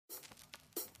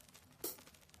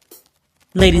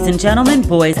Ladies and gentlemen,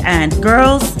 boys and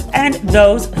girls, and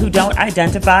those who don't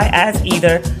identify as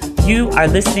either, you are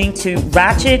listening to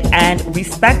Ratchet and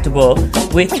Respectable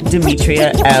with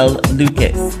Demetria L.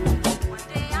 Lucas.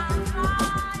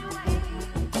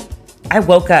 I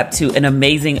woke up to an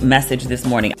amazing message this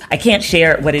morning. I can't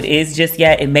share what it is just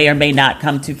yet. It may or may not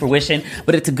come to fruition,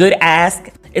 but it's a good ask.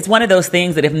 It's one of those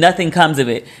things that if nothing comes of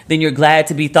it, then you're glad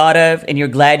to be thought of and you're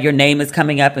glad your name is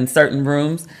coming up in certain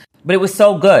rooms. But it was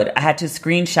so good. I had to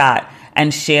screenshot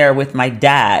and share with my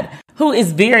dad, who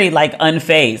is very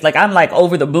unfazed. I'm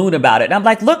over the moon about it. And I'm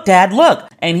like, look, Dad, look.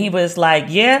 And he was like,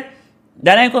 yeah,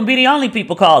 that ain't going to be the only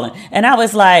people calling. And I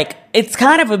was like, it's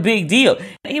kind of a big deal.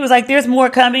 And he was like, there's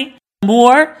more coming.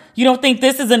 More? You don't think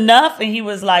this is enough? And he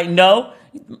was like, no,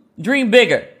 dream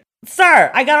bigger.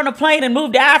 Sir, I got on a plane and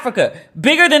moved to Africa.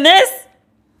 Bigger than this?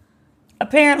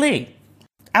 Apparently.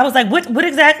 I was like, what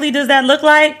exactly does that look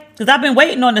like? Because I've been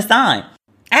waiting on the sign.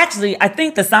 Actually, I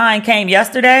think the sign came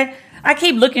yesterday. I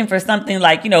keep looking for something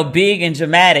big and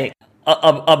dramatic.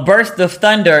 A burst of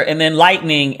thunder and then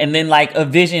lightning and then a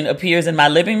vision appears in my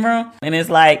living room. And it's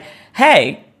like,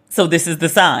 hey, so this is the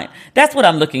sign. That's what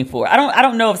I'm looking for. I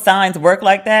don't know if signs work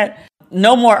like that.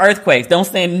 No more earthquakes. Don't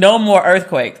say no more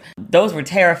earthquakes. Those were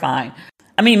terrifying.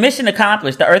 I mean, mission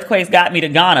accomplished. The earthquakes got me to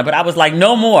Ghana, but I was like,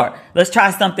 no more. Let's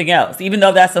try something else. Even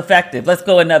though that's effective, let's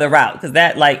go another route, because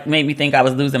that made me think I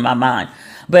was losing my mind.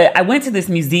 But I went to this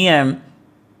museum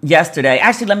yesterday.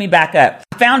 Actually, let me back up.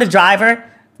 I found a driver.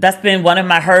 That's been one of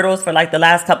my hurdles for the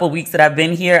last couple of weeks that I've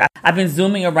been here. I've been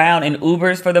zooming around in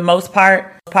Ubers for the most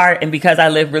part. And because I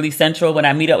live really central, when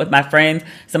I meet up with my friends,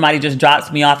 somebody just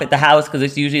drops me off at the house because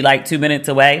it's usually 2 minutes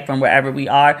away from wherever we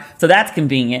are. So that's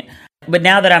convenient. But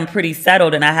now that I'm pretty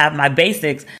settled and I have my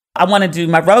basics, I want to do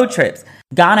my road trips.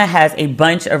 Ghana has a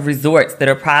bunch of resorts that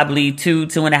are probably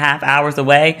 2.5 hours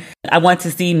away. I want to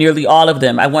see nearly all of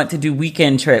them. I want to do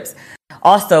weekend trips.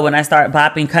 Also, when I start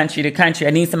bopping country to country,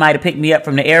 I need somebody to pick me up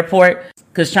from the airport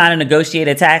because trying to negotiate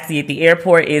a taxi at the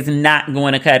airport is not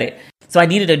going to cut it. So I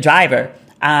needed a driver.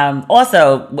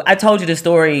 Also, I told you the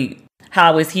story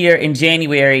how I was here in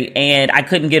January and I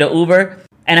couldn't get an Uber.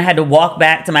 And I had to walk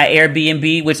back to my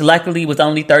Airbnb, which luckily was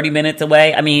only 30 minutes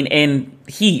away. I mean, in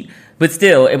heat, but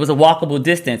still, it was a walkable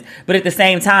distance. But at the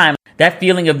same time, that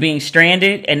feeling of being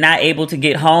stranded and not able to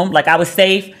get home, I was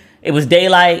safe. It was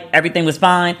daylight. Everything was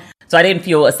fine. So I didn't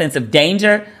feel a sense of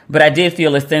danger, but I did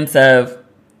feel a sense of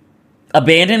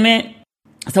abandonment.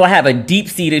 So I have a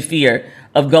deep-seated fear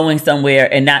of going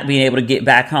somewhere and not being able to get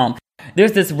back home.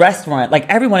 There's this restaurant,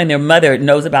 everyone and their mother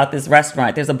knows about this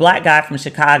restaurant. There's a black guy from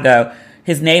Chicago.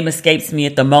 His name escapes me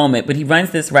at the moment, but he runs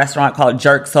this restaurant called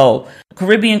Jerk Soul.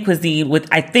 Caribbean cuisine with,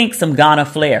 I think, some Ghana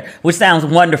flair, which sounds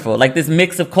wonderful. This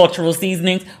mix of cultural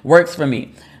seasonings works for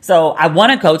me. So I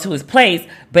want to go to his place,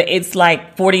 but it's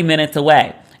 40 minutes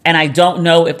away. And I don't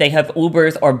know if they have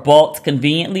Ubers or Bolts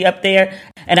conveniently up there.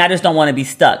 And I just don't want to be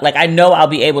stuck. I know I'll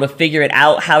be able to figure it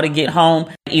out how to get home,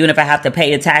 even if I have to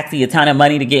pay a taxi a ton of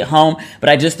money to get home. But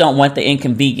I just don't want the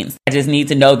inconvenience. I just need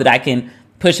to know that I can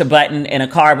push a button and a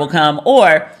car will come,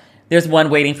 or there's one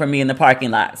waiting for me in the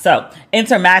parking lot. So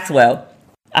enter Maxwell.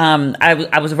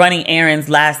 I was running errands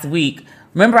last week.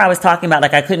 Remember I was talking about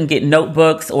I couldn't get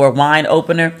notebooks or wine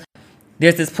opener.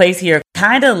 There's this place here,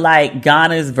 kind of like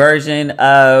Ghana's version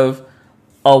of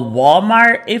a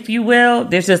Walmart, if you will.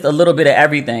 There's just a little bit of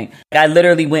everything. I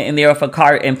literally went in there with a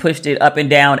cart and pushed it up and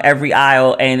down every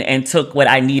aisle and took what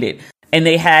I needed. And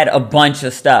they had a bunch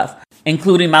of stuff,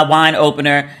 including my wine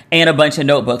opener and a bunch of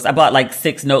notebooks. I bought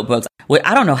 6 notebooks. Well,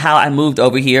 I don't know how I moved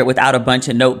over here without a bunch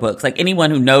of notebooks.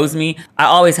 Anyone who knows me, I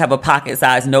always have a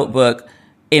pocket-sized notebook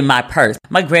in my purse.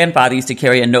 My grandfather used to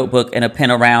carry a notebook and a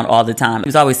pen around all the time. He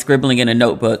was always scribbling in a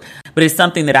notebook, but it's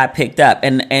something that I picked up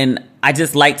and I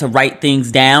just like to write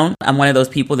things down. I'm one of those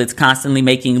people that's constantly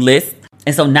making lists.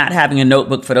 And so not having a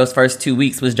notebook for those first 2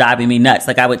 weeks was driving me nuts.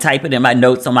 I would type it in my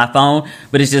notes on my phone,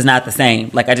 but it's just not the same.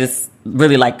 I just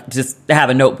really just to have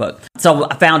a notebook. So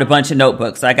I found a bunch of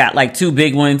notebooks. So I got 2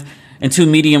 big ones and 2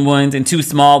 medium ones and 2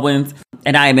 small ones.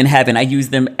 And I am in heaven. I use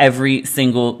them every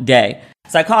single day.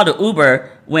 So I called an Uber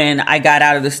when I got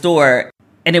out of the store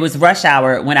and it was rush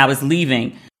hour when I was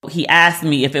leaving. He asked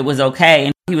me if it was okay.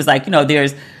 And he was like,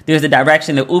 there's a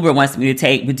direction that Uber wants me to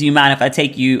take, but do you mind if I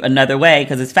take you another way?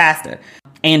 Because it's faster.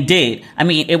 And did. I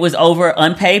mean, it was over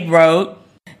unpaved road.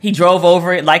 He drove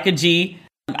over it like a G.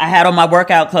 I had on my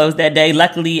workout clothes that day.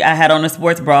 Luckily, I had on a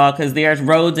sports bra because there's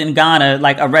roads in Ghana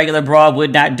a regular bra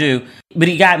would not do. But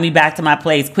he got me back to my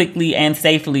place quickly and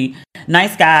safely.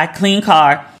 Nice guy, clean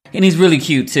car, and he's really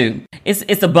cute too.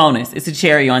 It's a bonus. It's a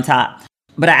cherry on top.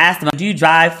 But I asked him, do you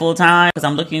drive full time? Because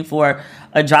I'm looking for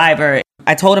a driver.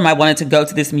 I told him I wanted to go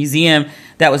to this museum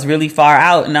that was really far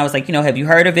out. And I was like, have you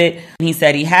heard of it? And he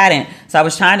said he hadn't. So I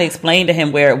was trying to explain to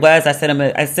him where it was. I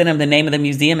sent him the name of the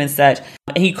museum and such.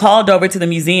 And he called over to the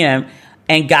museum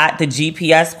and got the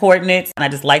GPS coordinates. And I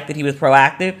just liked that he was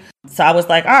proactive. So I was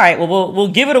like, all right, well, we'll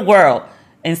give it a whirl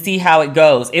and see how it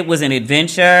goes. It was an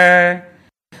adventure.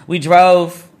 We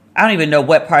drove, I don't even know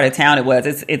what part of town it was.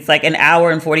 It's like an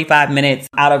hour and 45 minutes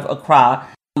out of Accra.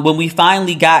 When we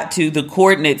finally got to the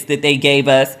coordinates that they gave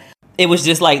us, it was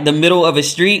just like the middle of a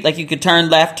street. Like you could turn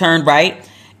left, turn right.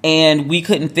 And we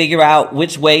couldn't figure out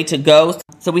which way to go.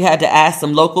 So we had to ask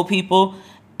some local people.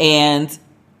 And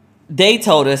they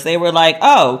told us, they were like,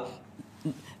 oh,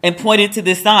 and pointed to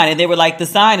this sign. And they were like, the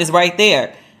sign is right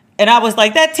there. And I was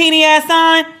like, that teeny ass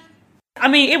sign? I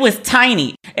mean, it was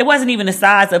tiny. It wasn't even the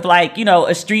size of like,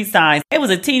 a street sign. It was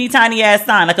a teeny tiny ass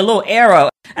sign, like a little arrow.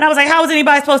 And I was like, how was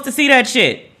anybody supposed to see that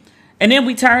shit? And then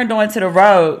we turned onto the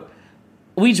road.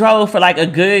 We drove for like a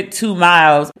good 2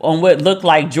 miles on what looked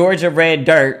like Georgia red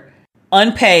dirt,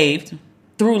 unpaved,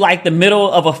 through like the middle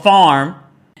of a farm.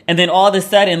 And then all of a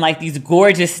sudden, like these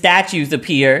gorgeous statues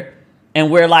appear.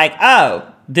 And we're like,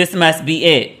 oh, this must be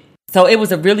it. So it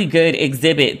was a really good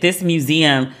exhibit. This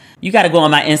museum, you got to go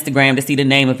on my Instagram to see the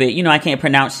name of it. I can't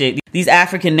pronounce shit. These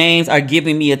African names are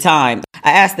giving me a time.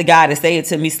 I asked the guy to say it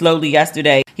to me slowly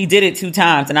yesterday. He did it 2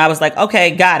 times and I was like,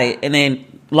 okay, got it. And then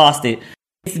lost it.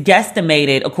 It's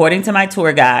guesstimated, according to my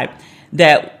tour guide,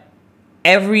 that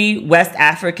every West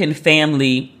African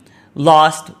family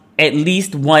lost at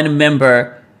least one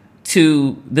member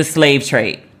to the slave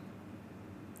trade.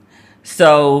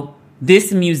 So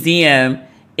this museum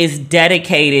is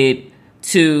dedicated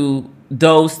to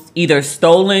those either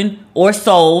stolen or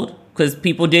sold, because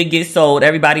people did get sold.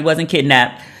 Everybody wasn't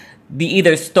kidnapped. The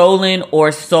either stolen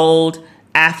or sold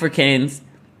Africans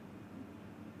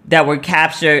that were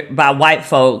captured by white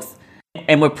folks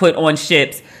and were put on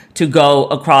ships to go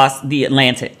across the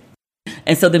Atlantic.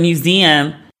 And so the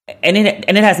museum, and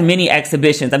it has many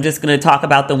exhibitions. I'm just going to talk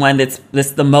about the one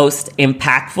that's the most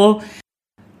impactful.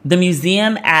 The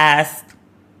museum asked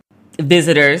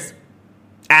visitors,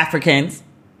 Africans,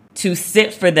 to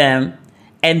sit for them,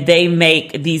 and they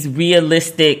make these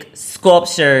realistic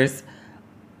sculptures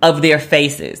of their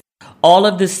faces. All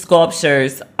of the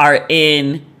sculptures are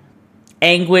in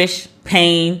anguish,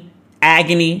 pain,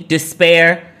 agony,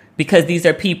 despair, because these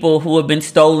are people who have been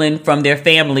stolen from their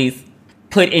families,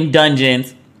 put in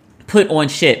dungeons, put on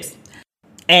ships.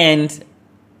 And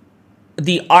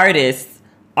the artists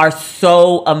are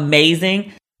so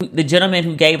amazing. The gentleman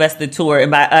who gave us the tour, and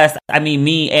by us, I mean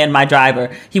me and my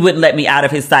driver, he wouldn't let me out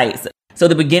of his sights. So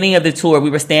the beginning of the tour,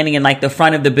 we were standing in like the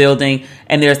front of the building,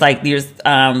 and there's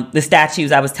the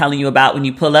statues I was telling you about when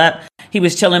you pull up. He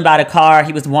was chilling by the car.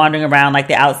 He was wandering around like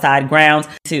the outside grounds.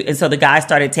 And so the guy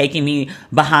started taking me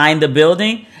behind the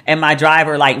building, and my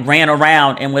driver like ran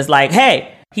around and was like,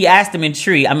 hey. He asked him in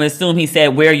Tree. I'm going to assume he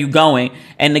said, where are you going?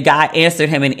 And the guy answered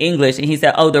him in English. And he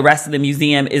said, oh, the rest of the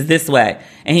museum is this way.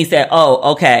 And he said,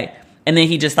 oh, okay. And then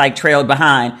he just like trailed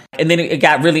behind. And then it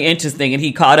got really interesting and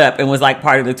he caught up and was like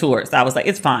part of the tour. So I was like,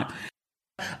 it's fine.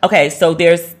 Okay, so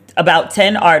there's about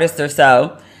 10 artists or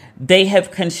so. They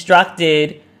have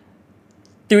constructed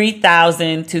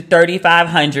 3,000 to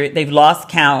 3,500. They've lost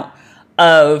count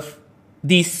of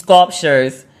these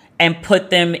sculptures and put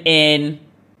them in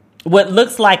what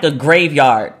looks like a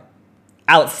graveyard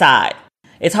outside.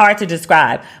 It's hard to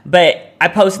describe, but I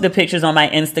posted the pictures on my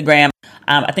Instagram.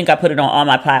 I think I put it on all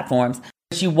my platforms.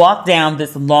 You walk down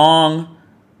this long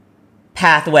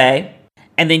pathway,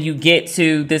 and then you get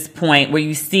to this point where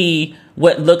you see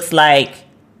what looks like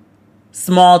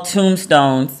small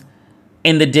tombstones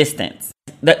in the distance.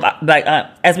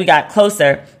 As we got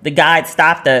closer, the guide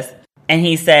stopped us, and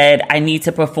he said, I need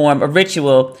to perform a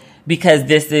ritual because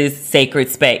this is sacred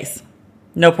space.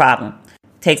 No problem.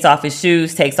 Takes off his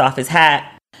shoes, takes off his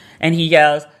hat, and he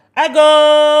yells, I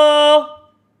go!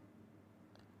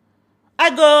 I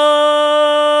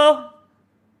go!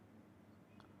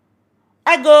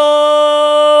 I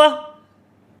go!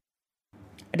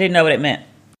 I didn't know what it meant.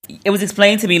 It was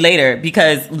explained to me later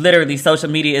because literally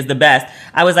social media is the best.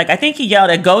 I was like, I think he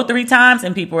yelled at go 3 times,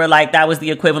 and people were like, that was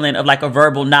the equivalent of like a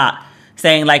verbal knock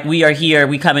saying like, we are here,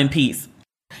 we come in peace.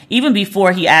 Even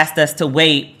before he asked us to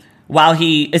wait while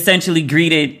he essentially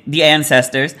greeted the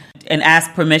ancestors and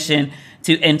asked permission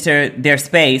to enter their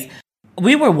space,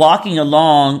 we were walking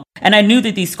along and I knew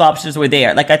that these sculptures were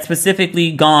there. Like I'd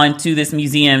specifically gone to this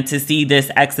museum to see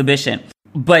this exhibition,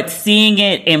 but seeing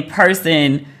it in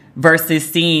person versus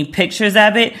seeing pictures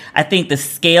of it, I think the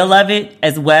scale of it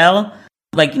as well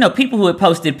Like, people who had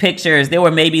posted pictures, there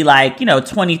were maybe like,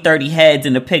 20, 30 heads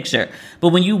in the picture. But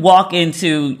when you walk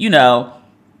into,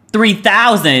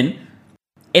 3,000,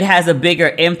 it has a bigger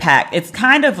impact. It's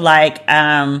kind of like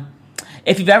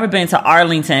if you've ever been to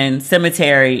Arlington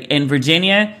Cemetery in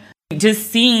Virginia,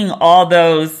 just seeing all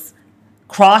those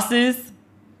crosses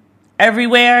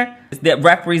everywhere that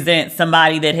represent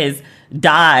somebody that has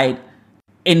died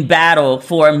in battle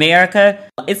for America.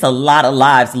 It's a lot of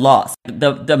lives lost.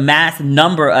 The mass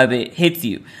number of it hits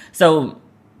you. So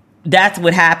that's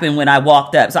what happened when I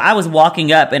walked up. So I was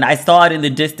walking up and I saw it in the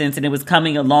distance and it was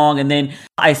coming along. And then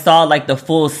I saw like the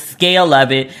full scale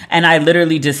of it. And I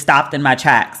literally just stopped in my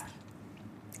tracks.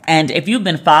 And if you've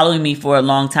been following me for a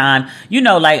long time,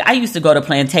 like I used to go to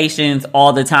plantations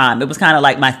all the time. It was kind of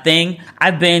like my thing.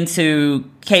 I've been to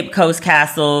Cape Coast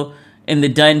Castle in the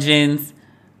dungeons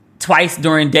twice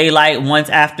during daylight, once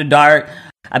after dark.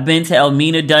 I've been to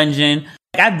Elmina Dungeon.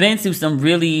 I've been to some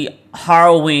really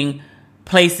harrowing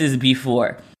places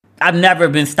before. I've never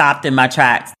been stopped in my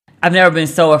tracks. I've never been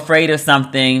so afraid of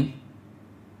something.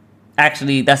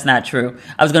 Actually, that's not true.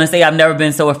 I was going to say I've never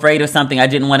been so afraid of something I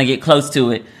didn't want to get close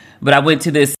to it. But I went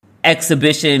to this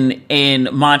exhibition in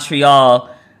Montreal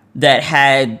that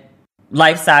had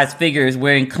life-size figures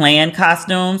wearing Klan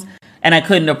costumes, and I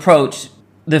couldn't approach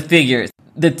the figures.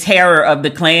 The terror of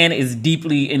the Klan is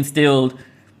deeply instilled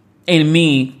in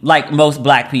me, like most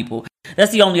Black people.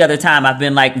 That's the only other time I've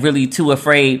been like really too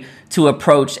afraid to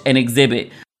approach an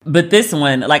exhibit. But this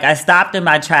one, like I stopped in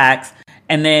my tracks,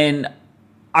 and then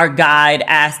our guide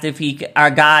asked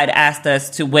us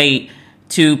to wait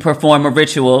to perform a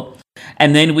ritual,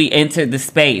 and then we entered the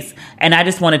space, and I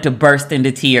just wanted to burst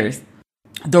into tears.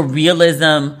 The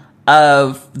realism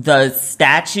of the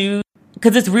statue,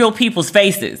 because it's real people's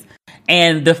faces,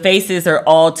 and the faces are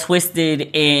all twisted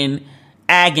in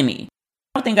agony.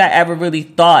 I don't think I ever really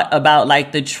thought about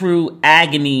like the true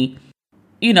agony.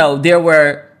 There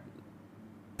were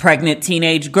pregnant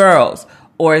teenage girls,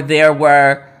 or there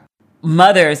were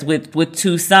mothers with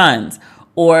two sons,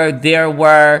 or there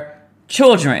were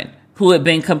children who had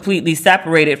been completely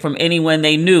separated from anyone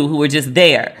they knew, who were just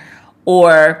there.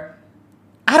 Or,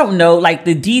 I don't know, like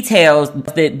the details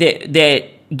that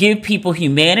give people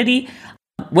humanity.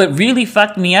 What really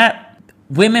fucked me up,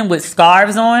 women with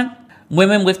scarves on,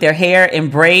 women with their hair in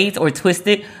braids or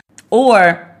twisted,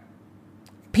 or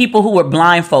people who were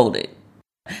blindfolded.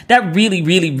 That really,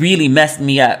 really, really messed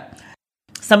me up.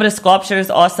 Some of the sculptures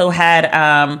also had,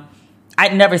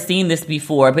 I'd never seen this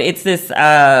before, but it's this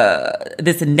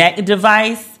neck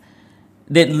device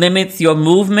that limits your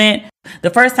movement. The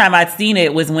first time I'd seen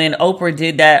it was when Oprah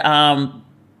did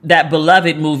that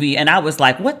Beloved movie, and I was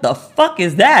like, what the fuck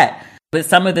is that? But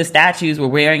some of the statues were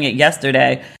wearing it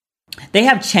yesterday. They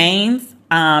have chains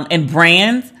and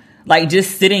brands, like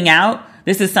just sitting out.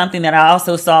 This is something that I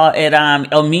also saw at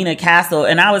Elmina Castle,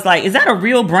 and I was like, is that a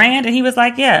real brand? And he was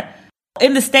like, yeah.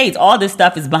 In the States, all this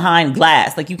stuff is behind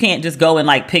glass. Like, you can't just go and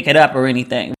like pick it up or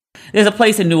anything. There's a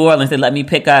place in New Orleans that let me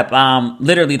pick up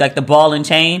literally like the ball and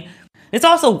chain. There's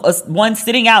also one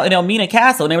sitting out in Elmina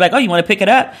Castle, and they were like, oh, you want to pick it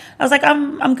up? I was like,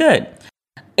 I'm good.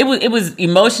 It was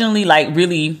emotionally like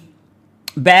really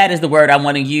bad is the word I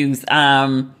want to use.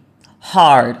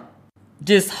 Hard.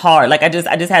 Just hard. Like I just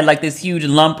had like this huge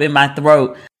lump in my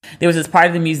throat. There was this part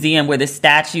of the museum where the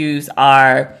statues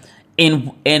are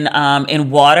in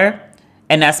water,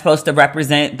 and that's supposed to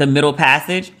represent the Middle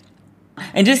Passage.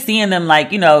 And just seeing them, like,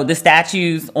 the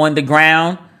statues on the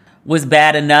ground was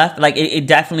bad enough. Like, it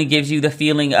definitely gives you the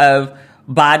feeling of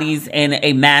bodies in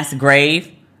a mass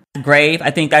grave.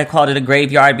 I think I called it a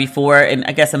graveyard before, and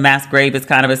I guess a mass grave is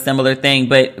kind of a similar thing,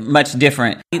 but much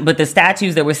different. But the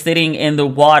statues that were sitting in the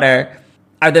water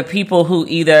are the people who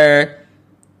either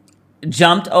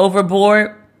jumped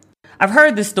overboard. I've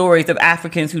heard the stories of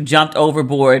Africans who jumped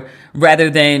overboard rather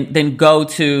than go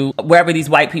to wherever these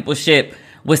white people's ship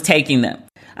was taking them.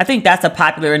 I think that's a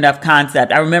popular enough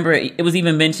concept. I remember it was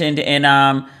even mentioned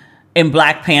in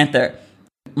Black Panther.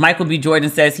 Michael B.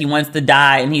 Jordan says he wants to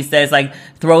die, and he says, like,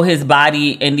 throw his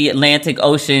body in the Atlantic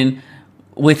Ocean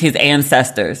with his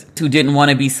ancestors who didn't want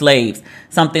to be slaves,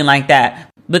 something like that.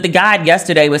 But the guide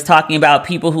yesterday was talking about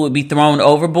people who would be thrown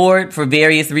overboard for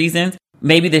various reasons.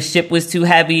 Maybe the ship was too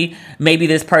heavy. Maybe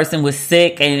this person was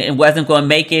sick and wasn't going to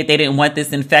make it. They didn't want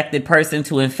this infected person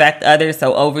to infect others,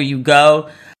 so over you go.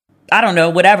 I don't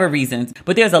know, whatever reasons.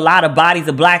 But there's a lot of bodies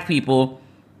of Black people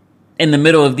in the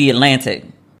middle of the Atlantic.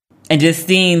 And just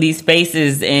seeing these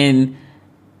faces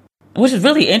which is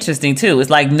really interesting too. It's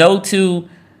like no two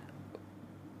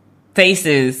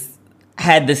faces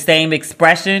had the same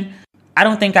expression. I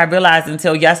don't think I realized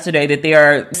until yesterday that there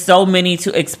are so many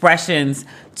expressions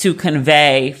to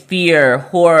convey fear,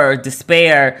 horror,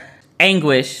 despair,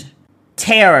 anguish,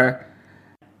 terror.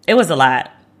 It was a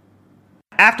lot.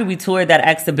 After we toured that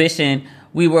exhibition,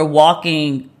 we were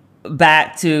walking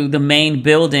back to the main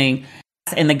building,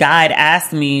 and the guide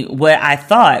asked me what I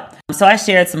thought. So I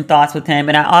shared some thoughts with him,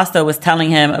 and I also was telling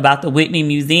him about the Whitney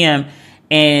Museum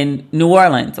in New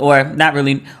Orleans, or not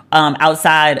really,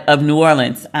 outside of New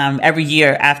Orleans. Every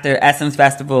year after Essence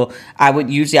Festival, I would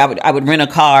rent a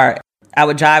car. I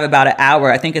would drive about an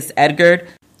hour. I think it's Edgar,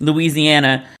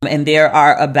 Louisiana. And there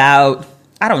are about,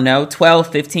 12,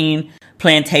 15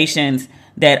 plantations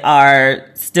that are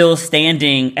still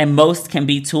standing, and most can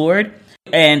be toured.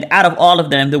 And out of all of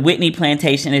them, the Whitney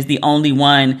Plantation is the only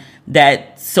one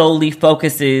that solely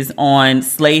focuses on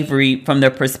slavery from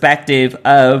the perspective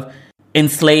of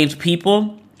enslaved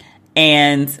people.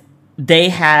 And they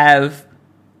have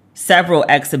several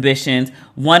exhibitions.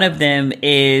 One of them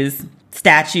is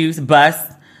statues,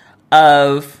 busts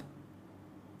of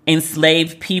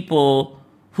enslaved people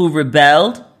who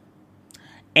rebelled,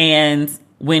 and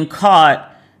when caught,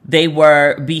 they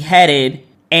were beheaded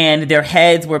and their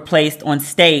heads were placed on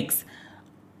stakes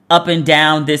up and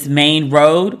down this main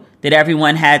road that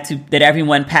everyone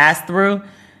passed through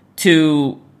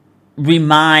to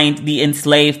remind the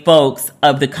enslaved folks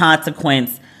of the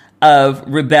consequence of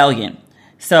rebellion.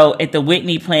 So at the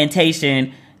Whitney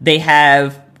Plantation, they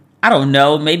have,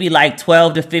 maybe like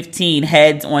 12 to 15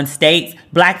 heads on stakes,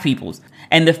 Black people's,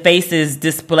 and the faces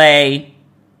display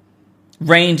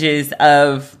ranges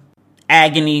of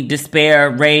agony,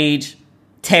 despair, rage,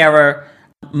 terror,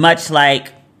 much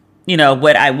like,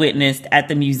 what I witnessed at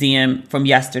the museum from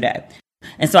yesterday.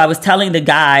 And so I was telling the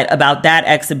guide about that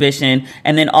exhibition.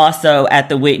 And then also at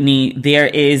the Whitney, there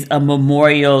is a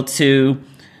memorial to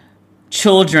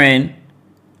children.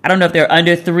 I don't know if they're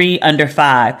under 3, under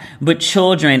 5, but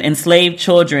children, enslaved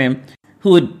children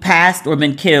who had passed or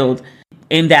been killed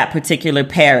in that particular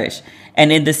parish.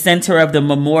 And in the center of the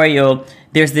memorial,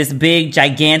 there's this big,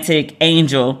 gigantic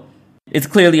angel. It's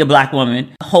clearly a Black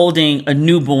woman holding a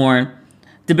newborn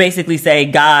to basically say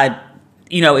God,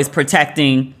 is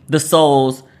protecting the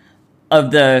souls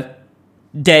of the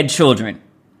dead children.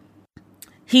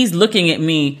 He's looking at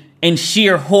me in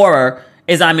sheer horror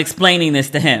as I'm explaining this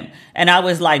to him. And I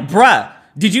was like, bruh,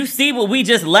 did you see what we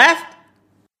just left?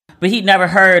 But he'd never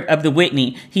heard of the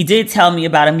Whitney. He did tell me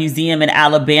about a museum in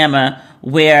Alabama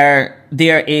where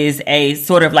there is a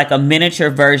sort of like a miniature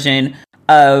version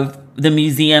of the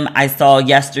museum I saw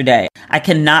yesterday. I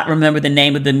cannot remember the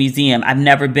name of the museum. I've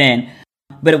never been.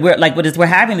 But we're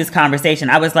having this conversation,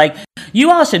 I was like, you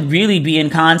all should really be in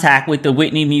contact with the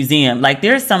Whitney Museum. Like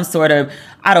there's some sort of,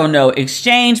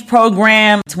 exchange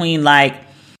program between like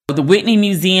the Whitney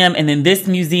Museum and then this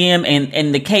museum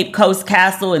and the Cape Coast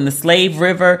Castle and the Slave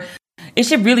River. It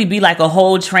should really be like a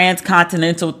whole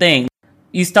transcontinental thing.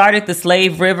 You start at the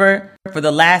Slave River for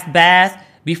the last bath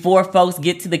before folks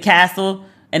get to the castle.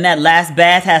 And that last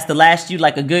bath has to last you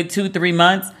like a good 2-3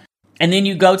 months. And then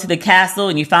you go to the castle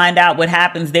and you find out what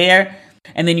happens there.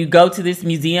 And then you go to this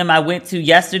museum I went to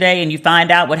yesterday and you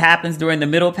find out what happens during the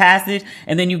Middle Passage.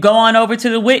 And then you go on over to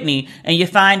the Whitney and you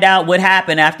find out what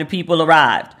happened after people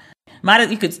arrived.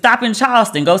 You could stop in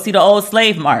Charleston, go see the old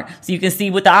slave mart so you can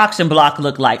see what the auction block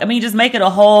looked like. Just make it a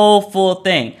whole full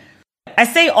thing. I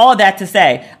say all that to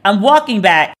say, I'm walking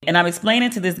back and I'm explaining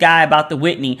to this guy about the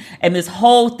Whitney, and this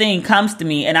whole thing comes to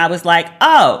me and I was like,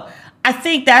 oh, I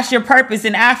think that's your purpose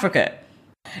in Africa.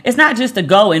 It's not just to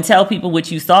go and tell people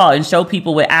what you saw and show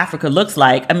people what Africa looks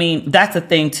like. That's a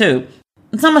thing too.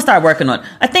 So I'm going to start working on it.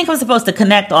 I think I'm supposed to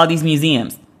connect all these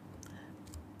museums.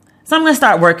 So I'm going to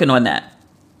start working on that.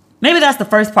 Maybe that's the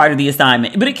first part of the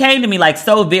assignment, but it came to me like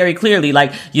so very clearly,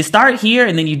 like you start here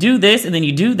and then you do this and then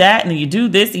you do that and then you do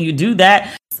this and you do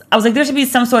that. I was like, there should be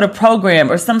some sort of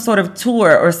program or some sort of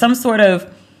tour or some sort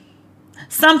of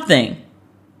something.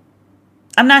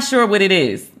 I'm not sure what it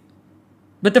is,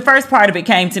 but the first part of it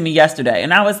came to me yesterday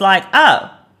and I was like,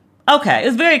 oh, okay.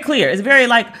 It's very clear. It's very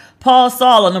like Paul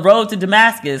Saul on the road to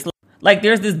Damascus. Like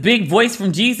there's this big voice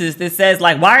from Jesus that says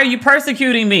like, why are you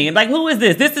persecuting me? And like, who is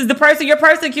this? This is the person you're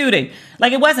persecuting.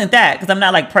 Like, it wasn't that, because I'm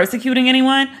not like persecuting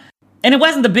anyone. And it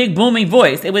wasn't the big booming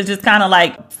voice. It was just kind of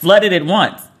like flooded at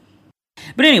once.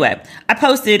 But anyway, I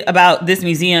posted about this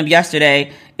museum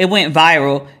yesterday. It went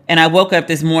viral. And I woke up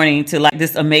this morning to like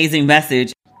this amazing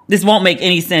message. This won't make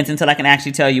any sense until I can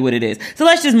actually tell you what it is. So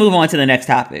let's just move on to the next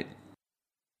topic.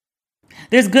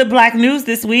 There's good Black news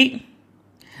this week.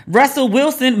 Russell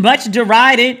Wilson, much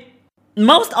derided,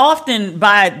 most often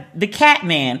by the cat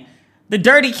man, the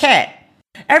dirty cat.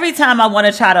 Every time I want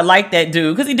to try to like that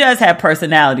dude, because he does have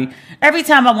personality. Every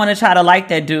time I want to try to like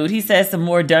that dude, he says some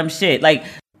more dumb shit. Like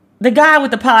the guy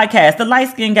with the podcast, the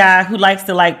light-skinned guy who likes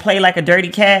to like play like a dirty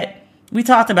cat. We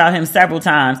talked about him several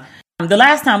times. The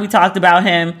last time we talked about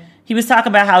him, he was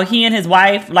talking about how he and his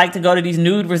wife like to go to these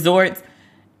nude resorts.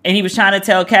 And he was trying to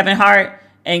tell Kevin Hart.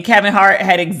 And Kevin Hart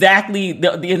had exactly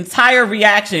the entire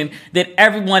reaction that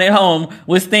everyone at home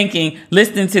was thinking,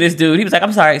 listening to this dude. He was like,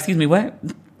 I'm sorry, excuse me, what?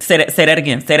 Say that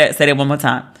again. Say that one more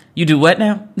time. You do what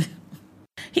now?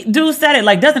 Dude said it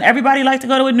like, doesn't everybody like to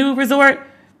go to a nude resort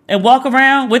and walk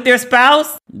around with their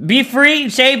spouse, be free,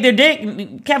 shave their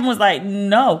dick? Kevin was like,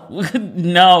 no,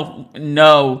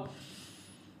 no.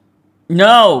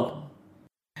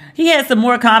 He had some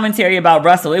more commentary about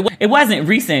Russell. It wasn't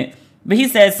recent, but he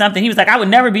said something. He was like, I would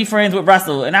never be friends with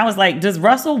Russell. And I was like, does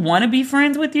Russell want to be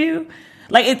friends with you?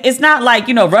 Like, it's not like,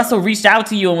 Russell reached out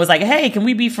to you and was like, hey, can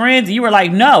we be friends? And you were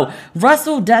like, no,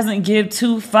 Russell doesn't give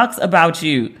two fucks about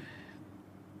you.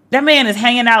 That man is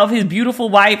hanging out with his beautiful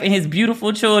wife and his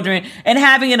beautiful children and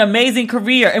having an amazing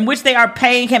career in which they are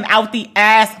paying him out the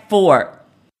ass for.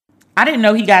 I didn't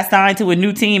know he got signed to a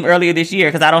new team earlier this year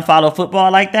because I don't follow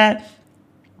football like that.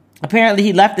 Apparently,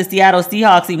 he left the Seattle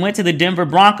Seahawks. He went to the Denver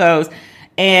Broncos,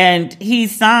 and he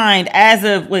signed as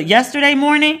of yesterday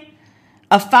morning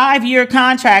a 5-year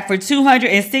contract for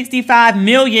 $265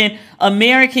 million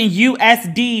American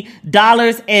USD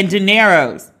dollars and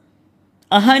dineros.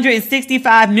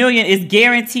 $165 million is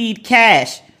guaranteed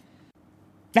cash.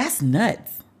 That's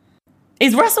nuts.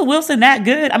 Is Russell Wilson that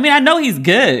good? I mean, I know he's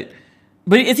good,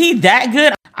 but is he that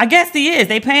good? I guess he is.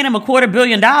 They paying him $250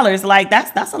 million. Like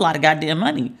that's a lot of goddamn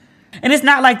money. And it's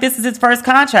not like this is his first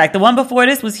contract. The one before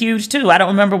this was huge too. I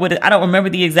don't remember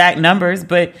the exact numbers,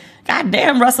 but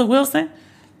goddamn Russell Wilson.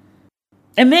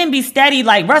 And men be steady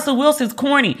like Russell Wilson's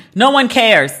corny. No one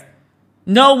cares.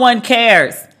 No one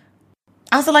cares.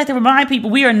 I also like to remind people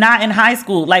we are not in high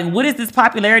school. Like, what is this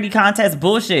popularity contest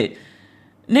bullshit?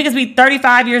 Niggas be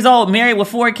 35 years old, married with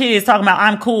 4 kids, talking about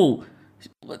I'm cool.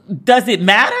 Does it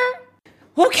matter?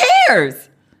 Who cares?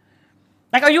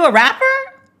 Like, are you a rapper?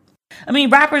 I mean,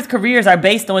 rappers' careers are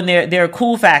based on their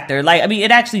cool factor. Like, I mean,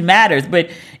 it actually matters. But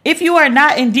if you are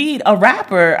not indeed a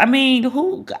rapper, I mean,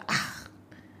 who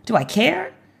do I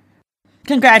care?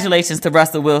 Congratulations to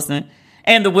Russell Wilson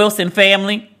and the Wilson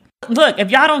family. Look,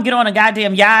 if y'all don't get on a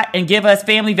goddamn yacht and give us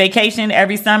family vacation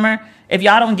every summer, if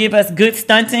y'all don't give us good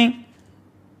stunting,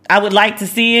 I would like to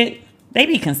see it. They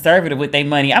be conservative with their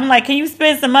money. I'm like, can you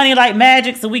spend some money like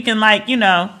Magic so we can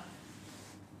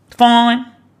fawn?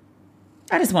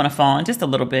 I just want to fawn just a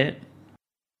little bit.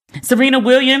 Serena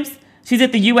Williams, she's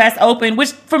at the U.S. Open,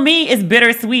 which for me is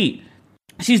bittersweet.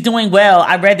 She's doing well.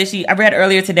 I read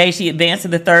earlier today she advanced to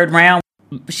the 3rd round.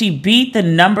 She beat the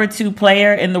number 2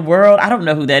 player in the world. I don't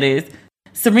know who that is.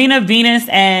 Serena, Venus,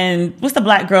 and what's the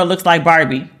black girl looks like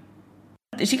Barbie?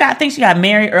 I think she got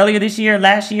married earlier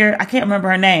last year. I can't remember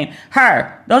her name.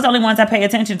 Her. Those are the only ones I pay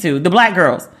attention to. The black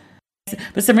girls.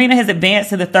 But Serena has advanced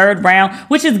to the 3rd round,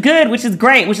 which is good, which is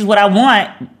great, which is what I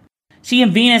want. She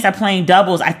and Venus are playing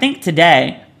doubles, I think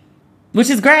today, which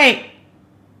is great.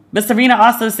 But Serena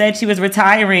also said she was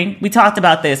retiring. We talked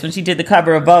about this when she did the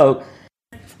cover of Vogue.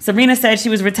 Serena said she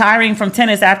was retiring from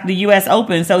tennis after the U.S.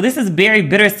 Open. So this is very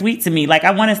bittersweet to me. Like,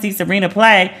 I want to see Serena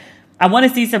play. I want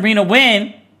to see Serena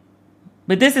win.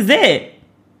 But this is it.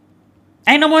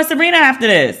 Ain't no more Serena after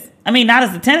this. I mean, not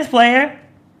as a tennis player.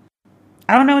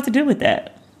 I don't know what to do with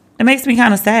that. It makes me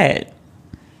kind of sad.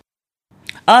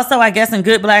 Also, I guess in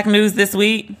good black news this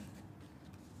week,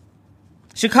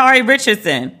 Sha'Carri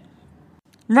Richardson,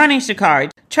 running Sha'Carri,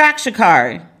 track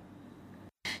Sha'Carri.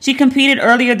 She competed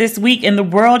earlier this week in the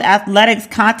World Athletics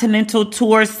Continental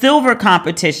Tour Silver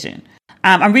Competition.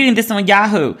 I'm reading this on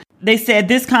Yahoo. They said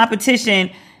this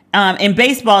competition, in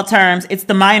baseball terms, it's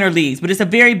the minor leagues, but it's a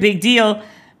very big deal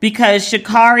because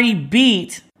Sha'Carri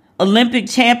beat Olympic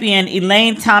champion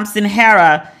Elaine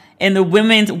Thompson-Herah in the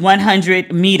women's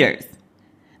 100 meters.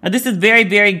 Now, this is very,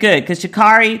 very good because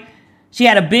Sha'Carri, she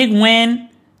had a big win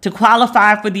to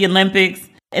qualify for the Olympics,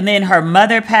 and then her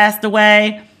mother passed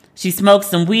away. She smoked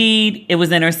some weed. It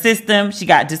was in her system. She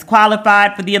got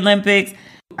disqualified for the Olympics.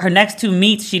 Her next 2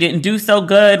 meets, she didn't do so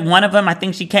good. One of them, I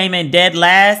think she came in dead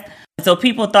last. So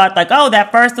people thought like, oh,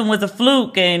 that first one was a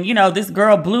fluke. And, this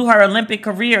girl blew her Olympic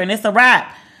career and it's a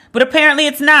wrap. But apparently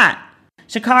it's not.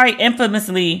 Sha'Carri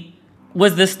infamously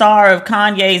was the star of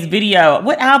Kanye's video.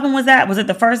 What album was that? Was it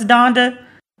the first Donda?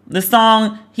 The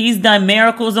song, He's Done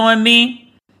Miracles on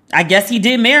Me. I guess he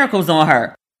did miracles on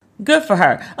her. Good for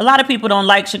her. A lot of people don't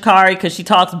like Sha'Carri because she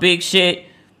talks big shit.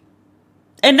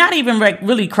 And not even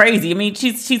really crazy. I mean,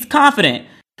 she's confident.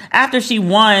 after she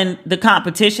won the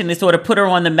competition, it sort of put her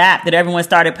on the map that everyone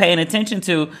started paying attention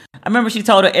to. I remember she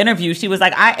told her interview, she was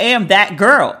like, I am that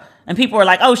girl. And people were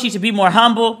like, oh, she should be more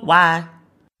humble. Why?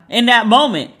 In that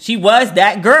moment, she was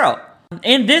that girl.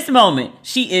 In this moment,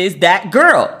 she is that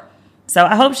girl. So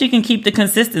I hope she can keep the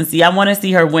consistency. I want to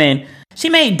see her win. She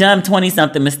made dumb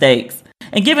 20-something mistakes.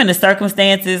 And given the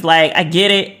circumstances, like, I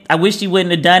get it. I wish she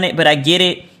wouldn't have done it, but I get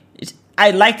it.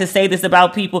 I like to say this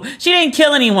about people. She didn't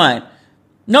kill anyone.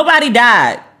 Nobody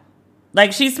died.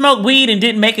 Like, she smoked weed and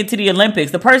didn't make it to the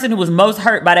Olympics. The person who was most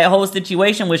hurt by that whole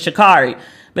situation was Sha'Carri.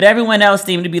 But everyone else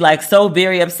seemed to be, like, so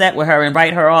very upset with her and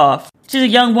write her off. She's a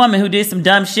young woman who did some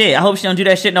dumb shit. I hope she don't do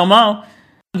that shit no more.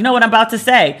 You know what I'm about to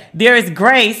say? There is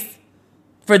grace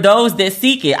for those that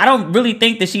seek it. I don't really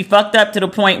think that she fucked up to the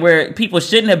point where people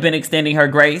shouldn't have been extending her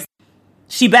grace.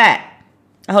 She back.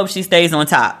 I hope she stays on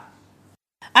top.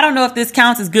 I don't know if this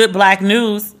counts as good black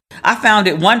news. I found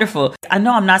it wonderful. I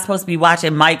know I'm not supposed to be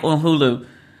watching Mike on Hulu.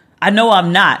 I know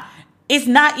I'm not. It's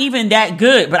not even that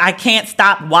good, but I can't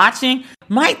stop watching.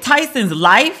 Mike Tyson's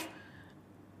life,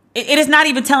 it is not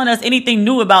even telling us anything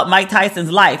new about Mike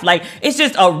Tyson's life. Like, it's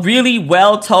just a really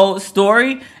well-told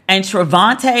story. And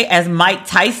Trevante as Mike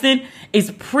Tyson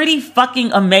is pretty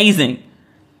fucking amazing.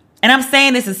 And I'm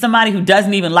saying this as somebody who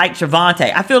doesn't even like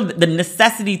Trevante. I feel the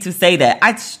necessity to say that.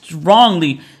 I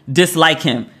strongly dislike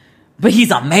him. But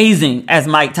he's amazing as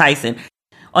Mike Tyson.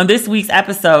 On this week's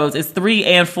episodes, it's 3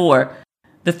 and 4.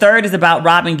 The third is about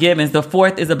Robin Givens. The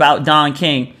fourth is about Don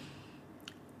King.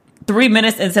 3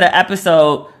 minutes into the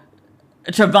episode,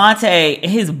 Trevante,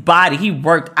 his body, he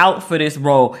worked out for this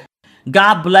role.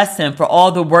 God bless him for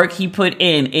all the work he put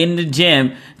in the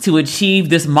gym to achieve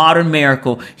this modern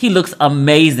miracle. He looks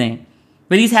amazing.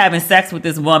 But he's having sex with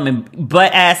this woman,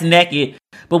 butt ass naked,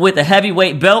 but with a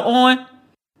heavyweight belt on.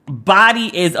 Body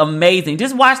is amazing.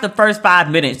 Just watch the first 5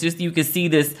 minutes, just so you can see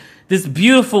this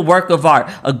beautiful work of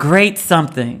art. A great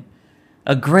something.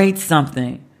 A great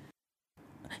something.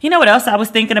 You know what else I was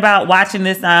thinking about watching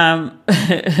this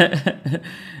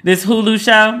this Hulu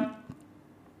show?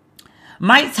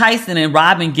 Mike Tyson and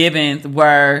Robin Givens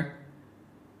were,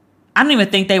 I don't even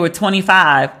think they were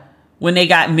 25 when they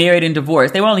got married and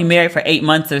divorced. They were only married for 8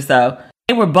 months or so.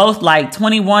 They were both like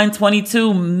 21,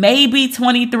 22, maybe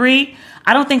 23.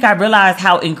 I don't think I realized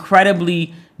how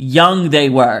incredibly young they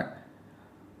were.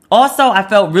 Also, I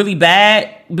felt really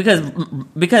bad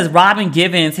because Robin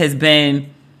Givens has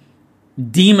been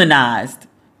demonized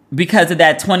because of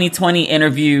that 2020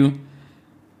 interview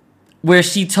where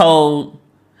she told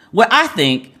what I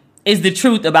think is the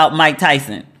truth about Mike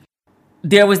Tyson.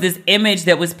 There was this image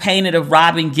that was painted of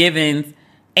Robin Givens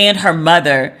and her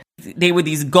mother. They were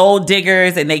these gold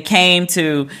diggers and they came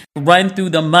to run through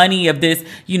the money of this,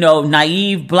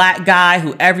 naive black guy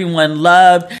who everyone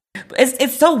loved.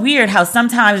 It's so weird how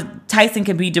sometimes Tyson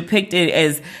can be depicted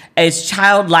as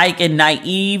childlike and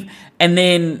naive. And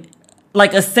then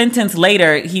like a sentence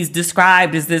later, he's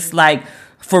described as this like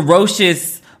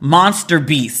ferocious monster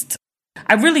beast.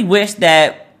 I really wish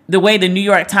that the way the New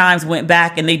York Times went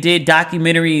back and they did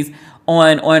documentaries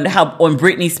on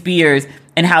Britney Spears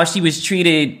and how she was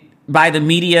treated by the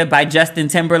media, by Justin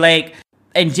Timberlake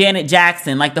and Janet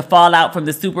Jackson, like the fallout from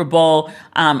the Super Bowl,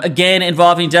 again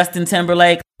involving Justin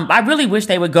Timberlake. I really wish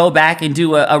they would go back and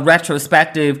do a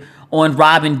retrospective on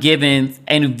Robin Givens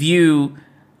and view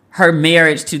her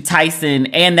marriage to Tyson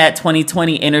and that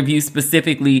 2020 interview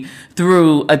specifically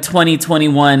through a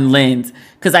 2021 lens.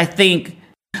 Because I think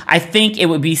it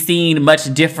would be seen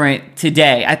much different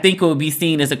today. I think it would be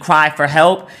seen as a cry for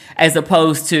help as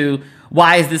opposed to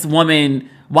why is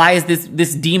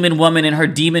this demon woman and her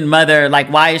demon mother, like,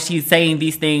 why is she saying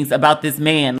these things about this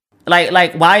man?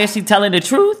 Like, why is she telling the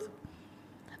truth?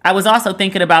 I was also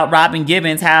thinking about Robin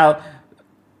Givens, how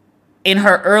in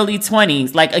her early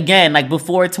 20s, like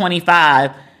before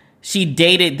 25, she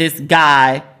dated this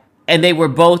guy and they were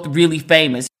both really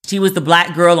famous. She was the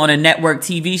black girl on a network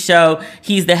TV show.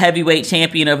 He's the heavyweight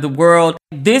champion of the world.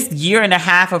 This year and a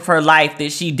half of her life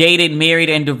that she dated, married,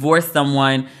 and divorced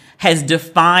someone has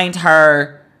defined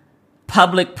her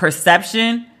public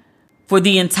perception for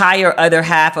the entire other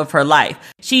half of her life.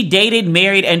 She dated,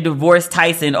 married, and divorced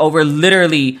Tyson over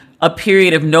literally a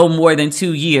period of no more than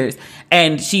 2 years.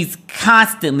 And she's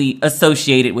constantly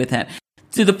associated with him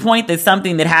to the point that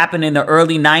something that happened in the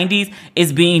early 90s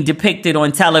is being depicted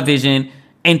on television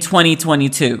in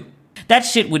 2022. That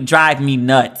shit would drive me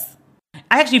nuts.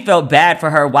 I actually felt bad for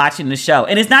her watching the show.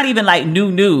 And it's not even like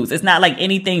new news. It's not like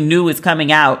anything new is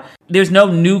coming out. There's no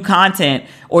new content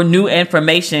or new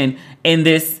information in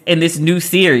this new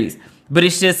series. But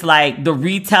it's just like the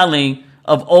retelling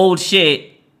of old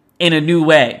shit in a new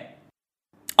way.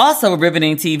 Also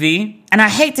riveting TV, and I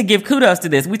hate to give kudos to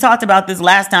this. We talked about this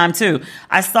last time too.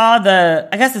 I saw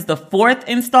I guess it's the 4th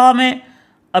installment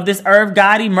of this Irv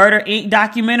Gotti Murder Inc.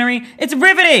 documentary. It's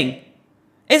riveting.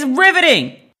 It's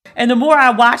riveting. And the more I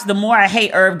watch, the more I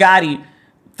hate Irv Gotti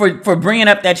for bringing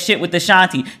up that shit with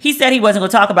Ashanti. He said he wasn't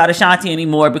going to talk about Ashanti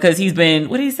anymore because he's been,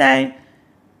 what did he say?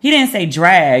 He didn't say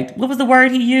dragged. What was the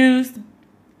word he used?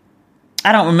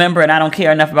 I don't remember, and I don't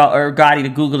care enough about Irv Gotti to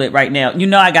Google it right now. You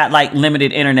know I got like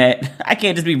limited internet. I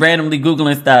can't just be randomly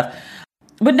Googling stuff.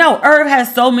 But no, Irv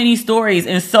has so many stories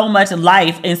and so much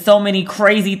life and so many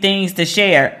crazy things to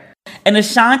share. And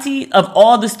Ashanti, of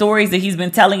all the stories that he's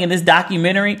been telling in this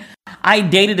documentary, I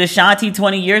dated Ashanti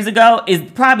 20 years ago, is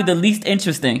probably the least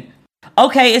interesting.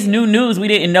 Okay, it's new news. We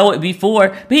didn't know it before,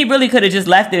 but he really could have just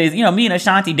left it as, me and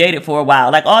Ashanti dated for a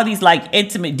while. Like all these like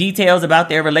intimate details about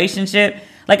their relationship.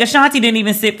 Like Ashanti didn't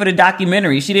even sit for the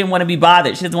documentary. She didn't want to be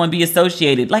bothered. She doesn't want to be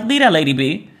associated. Like, leave that lady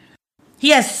be. He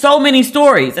has so many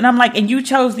stories. And I'm like, and you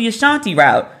chose the Ashanti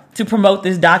route to promote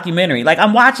this documentary. Like,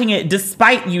 I'm watching it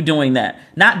despite you doing that,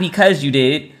 not because you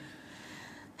did.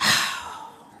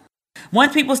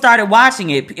 Once people started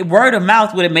watching it, word of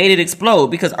mouth would have made it explode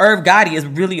because Irv Gotti is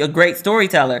really a great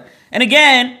storyteller. And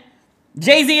again,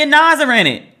 Jay-Z and Nas are in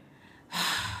it.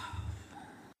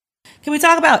 Can we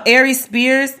talk about Aries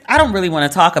Spears? I don't really want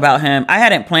to talk about him. I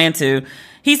hadn't planned to.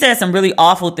 He said some really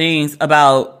awful things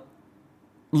about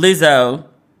Lizzo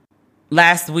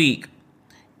last week.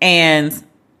 And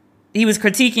he was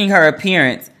critiquing her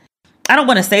appearance. I don't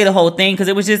want to say the whole thing because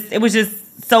it was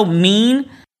just so mean.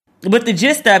 But the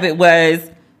gist of it was,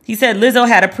 he said Lizzo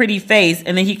had a pretty face,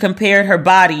 and then he compared her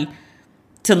body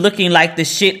to looking like the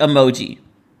shit emoji.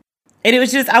 And it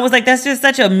was just, I was like, that's just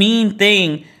such a mean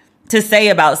thing to say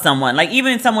about someone. Like,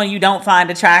 even someone you don't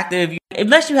find attractive,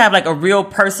 unless you have like a real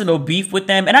personal beef with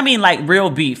them. And I mean like real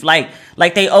beef, like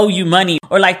they owe you money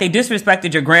or like they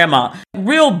disrespected your grandma.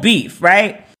 Real beef,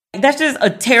 right? That's just a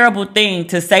terrible thing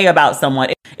to say about someone.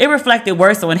 It reflected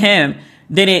worse on him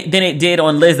than it did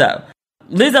on Lizzo.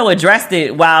 Lizzo addressed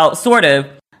it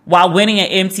while winning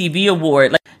an MTV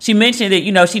award. Like, she mentioned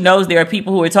that, she knows there are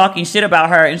people who are talking shit about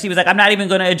her, and she was like, I'm not even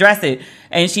going to address it.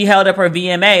 And she held up her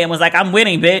VMA and was like, I'm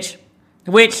winning, bitch.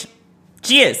 Which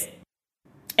she is.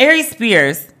 Aries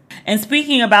Spears, and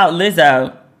speaking about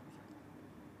Lizzo,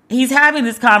 he's having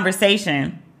this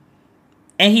conversation,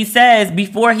 and he says,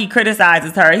 before he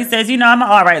criticizes her, he says, I'm an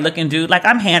all right looking dude. Like,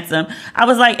 I'm handsome. I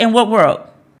was like, in what world?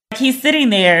 He's sitting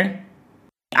there.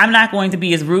 I'm not going to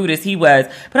be as rude as he was.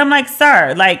 But I'm like,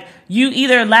 sir, like, you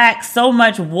either lack so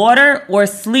much water or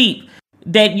sleep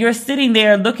that you're sitting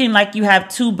there looking like you have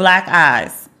 2 black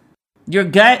eyes. Your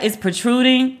gut is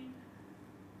protruding.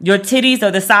 Your titties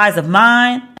are the size of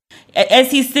mine.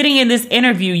 As he's sitting in this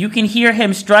interview, you can hear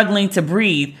him struggling to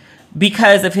breathe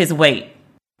because of his weight.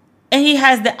 And he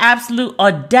has the absolute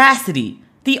audacity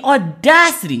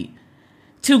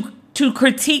to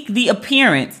critique the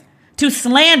appearance, to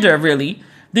slander, really,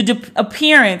 the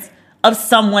appearance of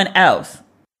someone else.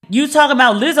 You talk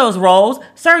about Lizzo's rolls.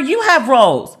 Sir, you have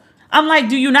rolls. I'm like,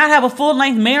 do you not have a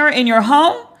full-length mirror in your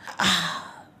home?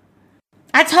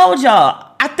 I told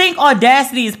y'all, I think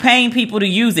Audacity is paying people to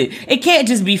use it. It can't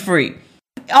just be free.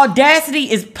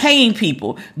 Audacity is paying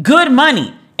people good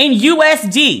money in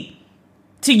USD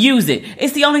to use it.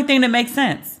 It's the only thing that makes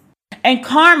sense. And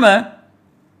Karma,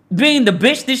 being the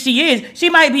bitch that she is, she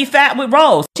might be fat with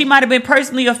rolls. She might have been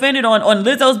personally offended on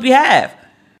Lizzo's behalf.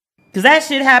 Because that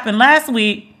shit happened last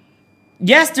week.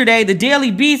 Yesterday, the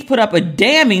Daily Beast put up a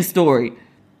damning story.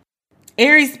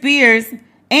 Aries Spears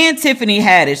and Tiffany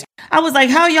Haddish. I was like,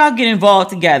 how y'all get involved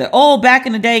together? Oh, back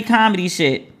in the day comedy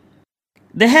shit.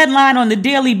 The headline on the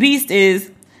Daily Beast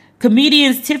is,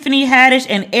 comedians Tiffany Haddish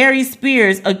and Aries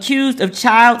Spears accused of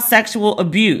child sexual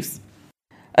abuse.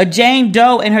 A Jane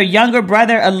Doe and her younger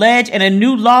brother allege in a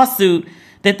new lawsuit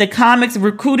that the comics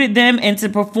recruited them into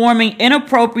performing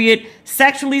inappropriate,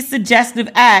 sexually suggestive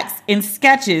acts in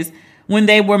sketches when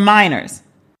they were minors.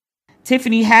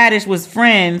 Tiffany Haddish was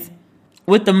friends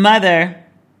with the mother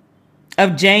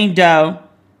of Jane Doe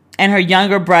and her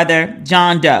younger brother,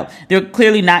 John Doe. They're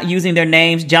clearly not using their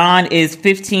names. John is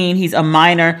 15. He's a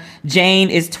minor. Jane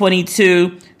is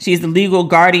 22. She's the legal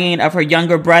guardian of her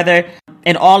younger brother.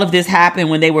 And all of this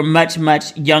happened when they were much,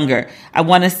 much younger. I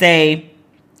want to say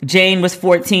Jane was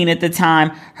 14 at the time.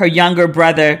 Her younger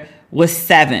brother was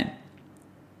 7.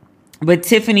 But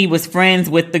Tiffany was friends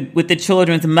with the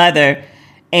children's mother,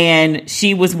 and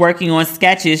she was working on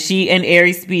sketches, she and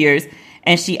Aries Spears,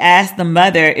 and she asked the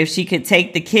mother if she could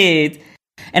take the kids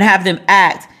and have them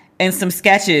act in some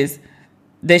sketches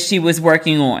that she was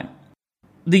working on.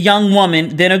 The young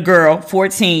woman, then a girl,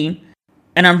 14,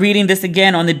 And I'm reading this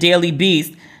again on the Daily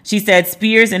Beast. She said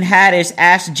Spears and Haddish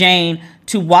asked Jane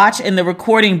to watch in the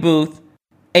recording booth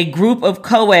a group of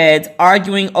co-eds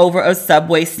arguing over a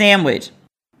Subway sandwich.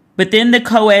 But then the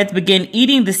co-eds began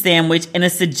eating the sandwich in a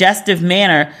suggestive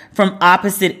manner from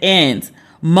opposite ends,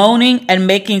 moaning and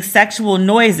making sexual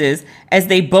noises as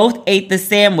they both ate the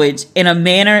sandwich in a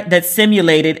manner that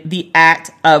simulated the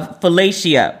act of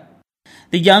fellatio.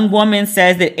 The young woman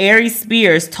says that Aries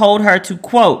Spears told her to,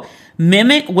 quote,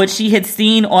 mimic what she had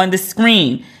seen on the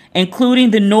screen,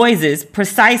 including the noises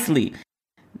precisely.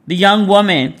 The young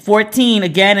woman, 14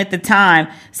 again at the time,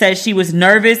 says she was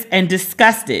nervous and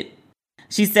disgusted.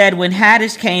 She said when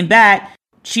Haddish came back,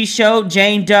 she showed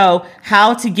Jane Doe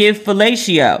how to give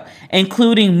fellatio,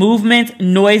 including movements,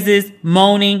 noises,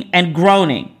 moaning, and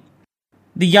groaning.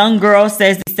 The young girl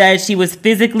said she was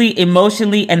physically,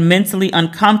 emotionally, and mentally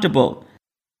uncomfortable.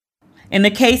 In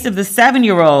the case of the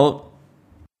 7-year-old,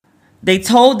 they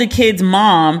told the kid's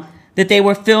mom that they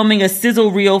were filming a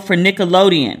sizzle reel for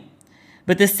Nickelodeon.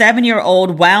 But the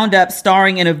 7-year-old wound up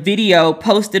starring in a video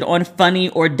posted on Funny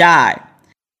or Die.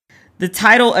 The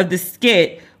title of the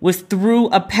skit was Through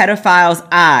a Pedophile's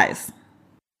Eyes.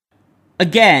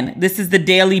 Again, this is the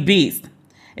Daily Beast.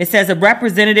 It says a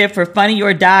representative for Funny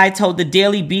or Die told the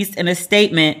Daily Beast in a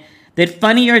statement that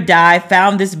Funny or Die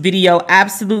found this video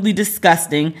absolutely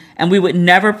disgusting and we would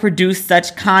never produce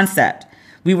such concept.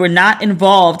 We were not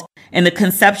involved in the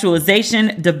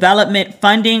conceptualization, development,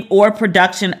 funding, or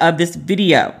production of this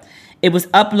video. It was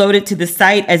uploaded to the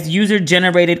site as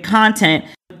user-generated content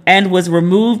and was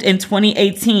removed in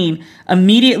 2018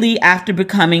 immediately after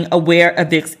becoming aware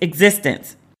of its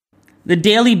existence. The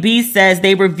Daily Beast says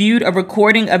they reviewed a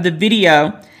recording of the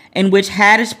video in which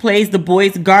Haddish plays the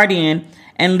boy's guardian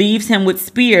and leaves him with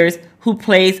Spears, who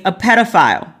plays a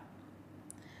pedophile.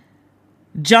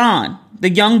 John,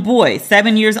 the young boy,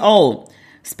 7 years old,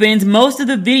 spends most of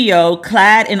the video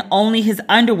clad in only his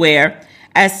underwear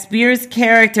as Spears'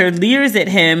 character leers at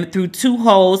him through 2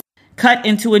 holes cut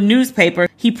into a newspaper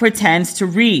he pretends to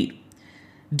read.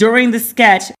 During the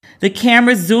sketch, the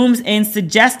camera zooms in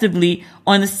suggestively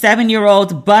on the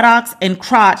 7-year-old's buttocks and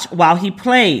crotch while he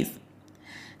plays.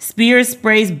 Spears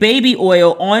sprays baby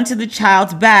oil onto the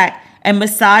child's back and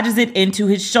massages it into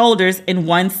his shoulders in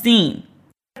one scene.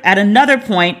 At another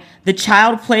point, the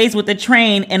child plays with the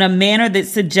train in a manner that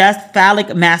suggests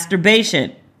phallic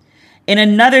masturbation. In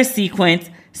another sequence,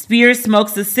 Spears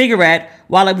smokes a cigarette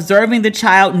while observing the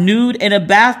child nude in a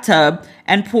bathtub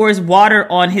and pours water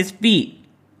on his feet.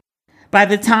 By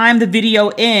the time the video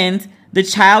ends, the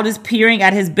child is peering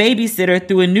at his babysitter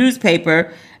through a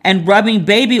newspaper and rubbing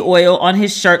baby oil on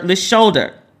his shirtless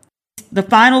shoulder. The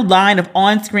final line of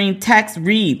on-screen text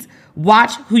reads,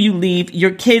 "Watch who you leave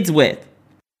your kids with."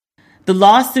 The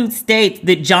lawsuit states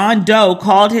that John Doe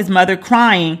called his mother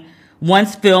crying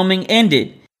once filming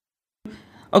ended.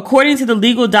 According to the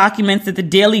legal documents that the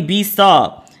Daily Beast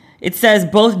saw, it says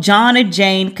both John and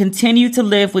Jane continue to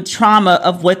live with trauma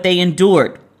of what they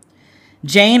endured.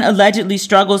 Jane allegedly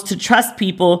struggles to trust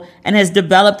people and has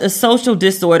developed a social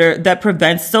disorder that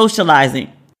prevents socializing.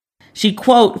 She,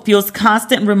 quote, feels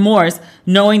constant remorse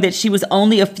knowing that she was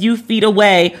only a few feet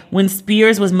away when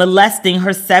Spears was molesting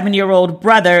her 7-year-old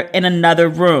brother in another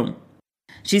room.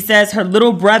 She says her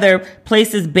little brother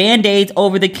places Band-Aids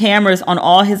over the cameras on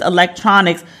all his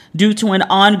electronics due to an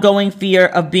ongoing fear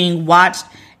of being watched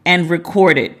and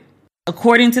recorded.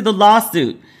 According to the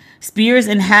lawsuit, Spears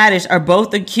and Haddish are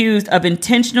both accused of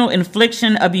intentional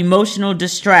infliction of emotional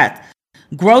distress,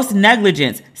 gross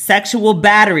negligence, sexual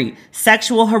battery,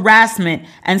 sexual harassment,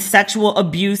 and sexual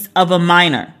abuse of a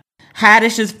minor.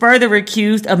 Haddish is further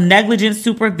accused of negligent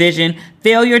supervision,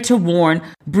 failure to warn,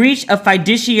 breach of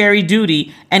fiduciary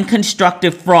duty, and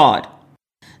constructive fraud.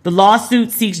 The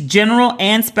lawsuit seeks general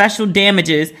and special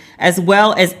damages as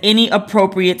well as any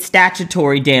appropriate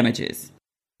statutory damages.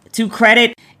 To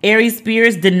credit, Aries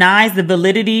Spears denies the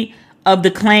validity of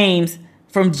the claims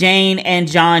from Jane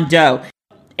and John Doe.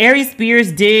 Aries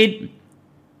Spears did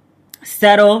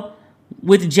settle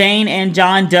with Jane and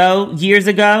John Doe years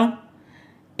ago.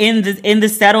 In the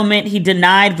settlement, he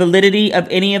denied validity of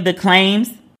any of the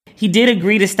claims. He did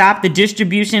agree to stop the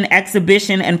distribution,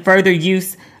 exhibition, and further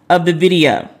use of the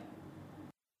video.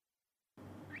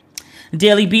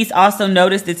 Daily Beast also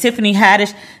noticed that Tiffany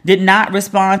Haddish did not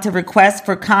respond to requests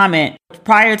for comment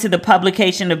prior to the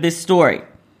publication of this story.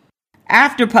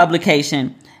 After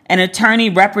publication, an attorney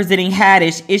representing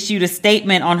Haddish issued a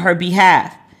statement on her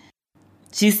behalf.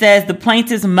 She says the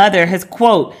plaintiff's mother has,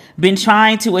 quote, been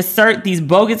trying to assert these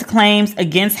bogus claims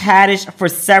against Haddish for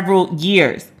several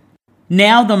years.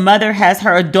 Now the mother has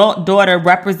her adult daughter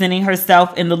representing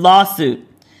herself in the lawsuit.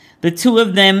 the two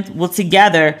of them will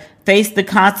together face the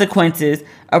consequences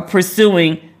of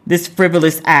pursuing this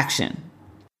frivolous action.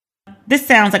 This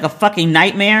sounds like a fucking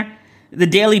nightmare. The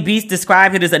Daily Beast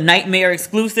described it as a nightmare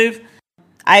exclusive.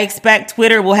 I expect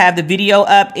Twitter will have the video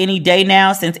up any day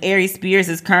now, since Aries Spears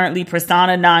is currently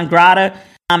persona non grata,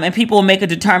 and people will make a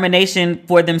determination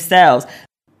for themselves.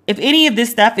 If any of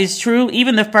this stuff is true,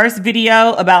 even the first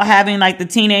video about having like the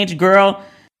teenage girl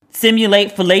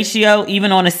simulate fellatio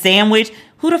even on a sandwich,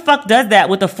 who the fuck does that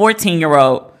with a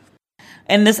 14-year-old?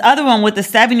 And this other one with the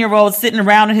 7-year-old sitting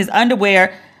around in his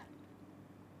underwear.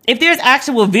 If there's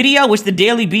actual video, which the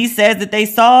Daily Beast says that they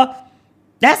saw,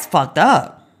 that's fucked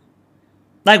up.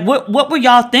 Like, what were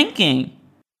y'all thinking?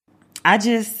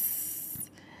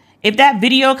 If that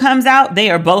video comes out,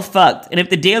 they are both fucked. And if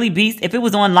the Daily Beast, if it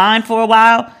was online for a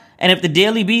while, and if the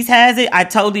Daily Beast has it, I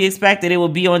totally expect that it will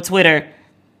be on Twitter.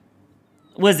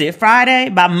 Was it Friday?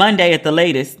 By Monday at the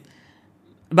latest.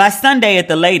 By Sunday at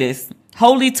the latest.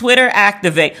 Holy Twitter,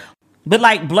 activate. But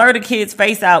like, blur the kid's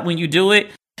face out when you do it.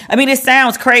 I mean, it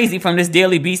sounds crazy from this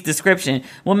Daily Beast description.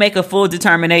 We'll make a full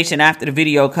determination after the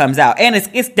video comes out. And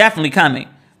it's definitely coming.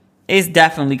 It's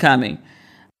definitely coming.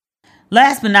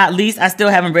 Last but not least, I still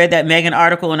haven't read that Meghan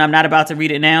article, and I'm not about to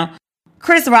read it now.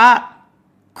 Chris Rock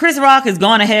has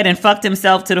gone ahead and fucked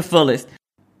himself to the fullest.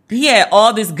 He had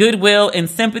all this goodwill and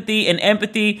sympathy and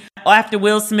empathy after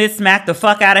Will Smith smacked the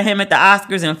fuck out of him at the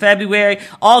Oscars in February.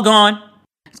 All gone.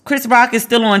 Chris Rock is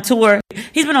still on tour.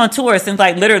 He's been on tour since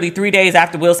like literally 3 days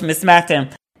after Will Smith smacked him.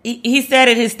 He said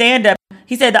at his stand-up,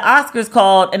 he said the Oscars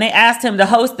called and they asked him to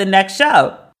host the next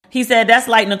show. He said that's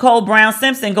like Nicole Brown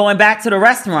Simpson going back to the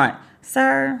restaurant.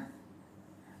 Sir,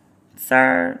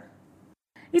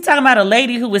 you talking about a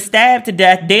lady who was stabbed to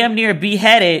death, damn near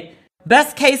beheaded.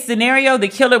 Best case scenario, the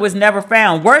killer was never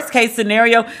found. Worst case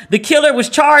scenario, the killer was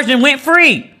charged and went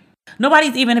free.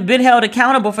 Nobody's even been held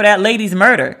accountable for that lady's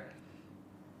murder.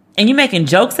 And you making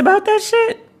jokes about that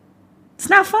shit? It's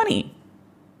not funny.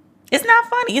 It's not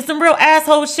funny. It's some real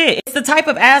asshole shit. It's the type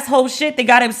of asshole shit that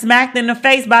got him smacked in the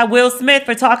face by Will Smith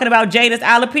for talking about Jada's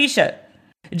alopecia.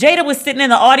 Jada was sitting in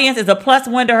the audience as a plus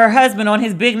one to her husband on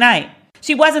his big night.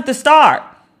 She wasn't the star.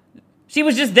 She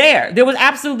was just there. There was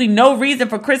absolutely no reason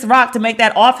for Chris Rock to make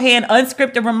that offhand,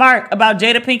 unscripted remark about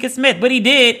Jada Pinkett Smith, but he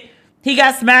did. He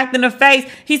got smacked in the face.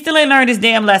 He still ain't learned his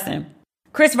damn lesson.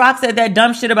 Chris Rock said that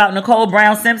dumb shit about Nicole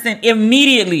Brown Simpson.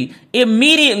 Immediately,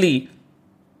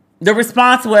 the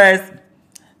response was,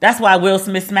 that's why Will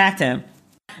Smith smacked him.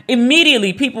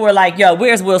 Immediately, people were like, yo,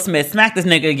 where's Will Smith? Smack this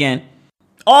nigga again.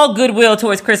 All goodwill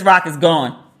towards Chris Rock is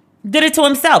gone. Did it to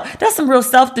himself. That's some real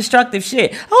self-destructive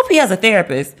shit. I hope he has a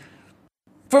therapist.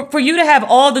 For you to have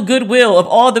all the goodwill of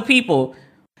all the people,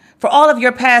 for all of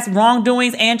your past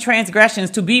wrongdoings and transgressions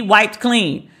to be wiped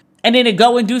clean, and then to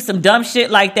go and do some dumb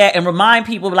shit like that and remind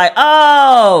people like,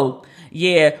 oh,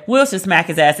 yeah, Will should smack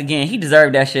his ass again. He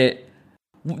deserved that shit.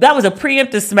 That was a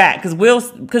preemptive smack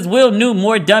because Will knew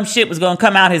more dumb shit was going to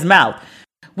come out his mouth.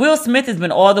 Will Smith has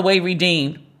been all the way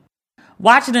redeemed.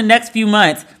 Watching the next few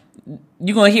months,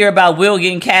 you're going to hear about Will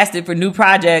getting casted for new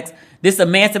projects. This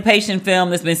emancipation film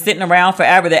that's been sitting around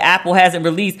forever that Apple hasn't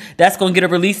released, that's going to get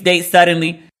a release date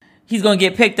suddenly. He's going to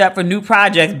get picked up for new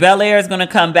projects. Bel Air is going to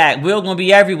come back. Will going to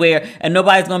be everywhere, and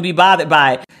nobody's going to be bothered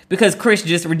by it because Chris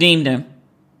just redeemed him.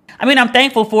 I mean, I'm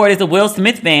thankful for it as a Will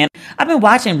Smith fan. I've been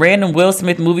watching random Will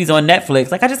Smith movies on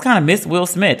Netflix. Like, I just kind of miss Will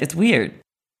Smith. It's weird.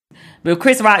 But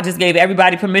Chris Rock just gave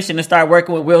everybody permission to start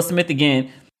working with Will Smith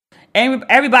again. And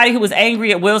everybody who was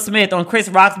angry at Will Smith on Chris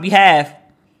Rock's behalf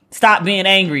stopped being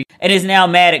angry and is now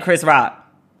mad at Chris Rock.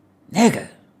 Nigga,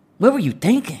 what were you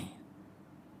thinking?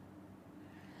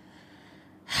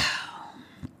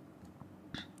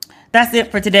 That's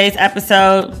it for today's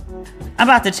episode. I'm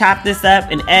about to chop this up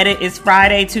and edit. It's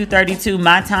Friday, 2:32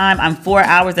 my time. I'm 4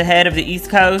 hours ahead of the East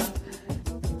Coast.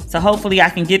 So hopefully I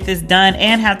can get this done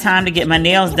and have time to get my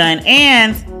nails done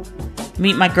and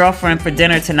meet my girlfriend for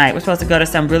dinner tonight. We're supposed to go to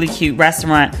some really cute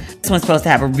restaurant. This one's supposed to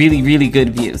have a really, really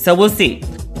good view. So we'll see.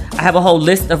 I have a whole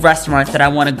list of restaurants that I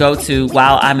want to go to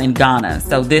while I'm in Ghana.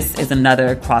 So this is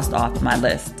another crossed off my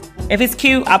list. If it's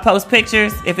cute, I'll post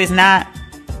pictures. If it's not,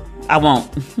 I won't.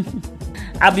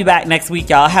 I'll be back next week,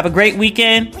 y'all. Have a great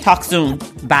weekend. Talk soon.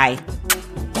 Bye.